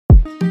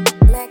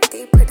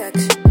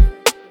production.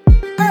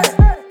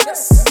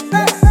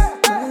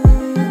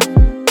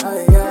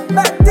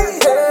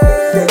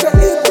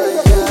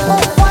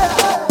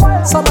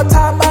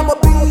 Summertime, I'ma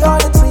be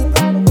on a trip.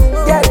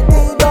 Get it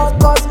thing done,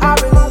 cause I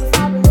relieve.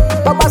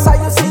 But my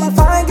side, you see, if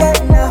I ain't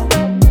getting now.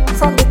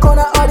 From the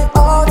corner of the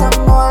altar,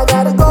 more I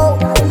gotta go.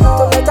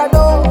 To let her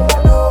know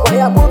why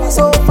you moving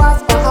so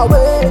fast on her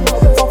way.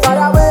 From far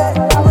away,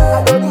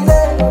 I don't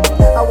delay.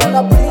 I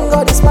wanna bring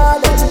all this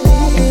man to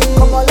me.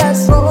 Come on,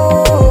 let's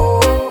roll.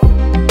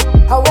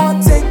 I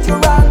wanna take you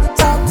round the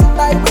town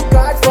tonight. We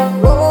got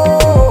front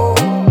row.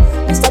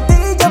 Mr.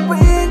 DJ,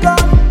 bring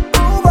on,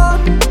 move on,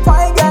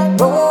 fine girl,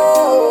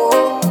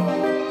 roll.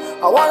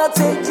 I wanna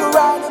take you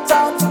round the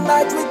town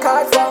tonight. We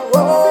got front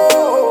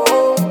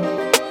row.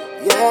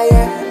 Yeah,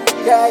 yeah,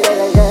 yeah, yeah,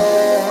 yeah,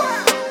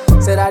 yeah.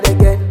 Say that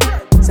again,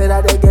 say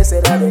that again,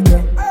 say that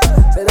again.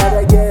 Say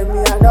that again, me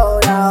I know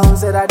now.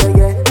 Say that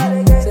again,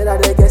 say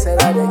that again, say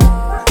that again.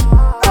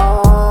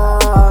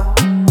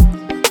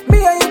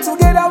 Me and you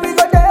together, we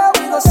go there,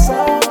 we go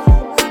strong.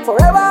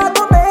 Forever I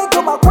go make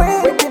you my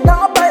queen. Waking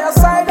up by your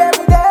side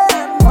every day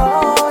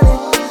morning.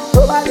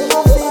 Nobody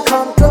gon' feel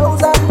come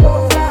closer.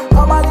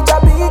 Nobody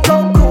can be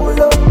come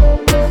cooler.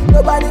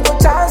 Nobody gon'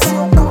 chance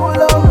you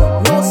cooler.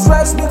 No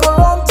stress, we go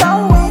run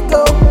town, we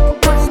go.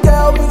 Pretty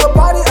girl, we go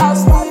party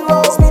as we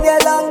roll. It's been a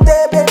long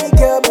day, baby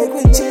girl, make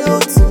me chill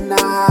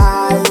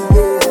tonight.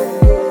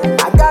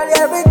 Yeah, I got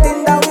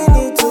everything that we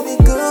need to be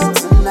good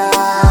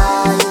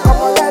tonight. Come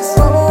on, let's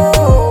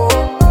roll.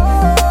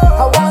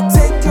 I wanna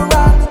take you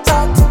round the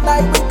town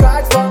tonight. We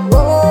got front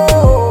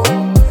row.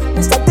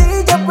 Mr.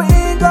 DJ,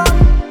 bring on,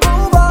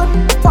 move on,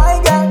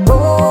 fine girl,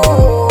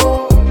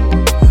 roll.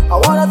 I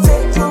wanna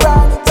take you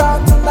round the town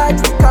tonight.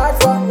 We got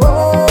front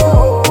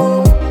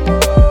row.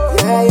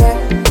 Yeah, yeah,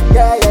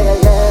 yeah, yeah,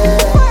 yeah,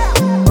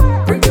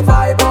 yeah. Bring the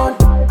vibe on.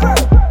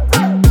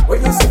 When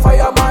you see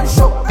fireman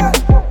show,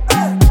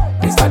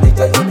 Mr. DJ,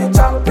 you the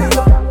champion.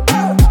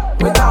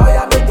 When I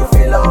make you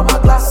feel all my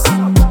glass.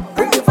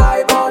 Bring the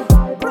vibe on.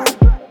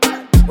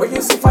 When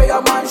you see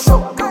fireman show,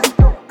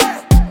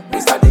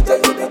 Mr. DJ,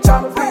 you the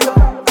champion.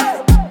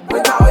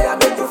 When I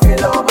make you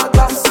feel all my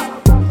glass.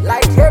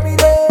 Like every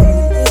day,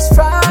 it's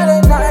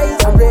Friday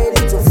night. I'm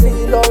ready to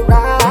feel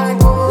alright.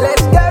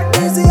 Let's get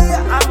busy,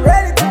 I'm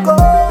ready to go.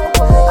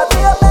 I'll be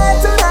a man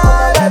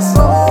tonight, let's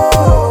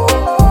roll.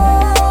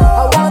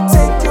 I wanna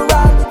take you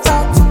round the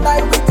town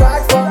tonight. We got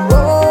front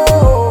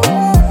row.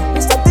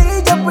 Mr.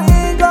 DJ,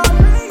 bring on,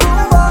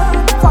 move on,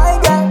 fine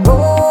girl,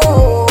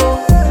 roll.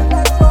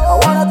 I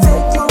wanna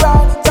take you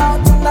round the town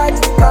tonight.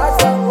 We got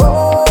front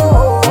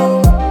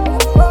row.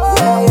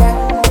 Yeah, yeah,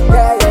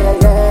 yeah, yeah,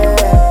 yeah,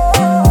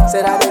 yeah.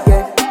 Say that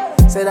again,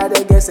 say that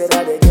again, say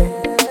that again.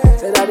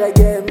 Say that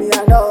again, me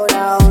I know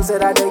now. Say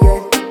that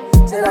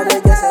again, say that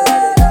again, say that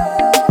again.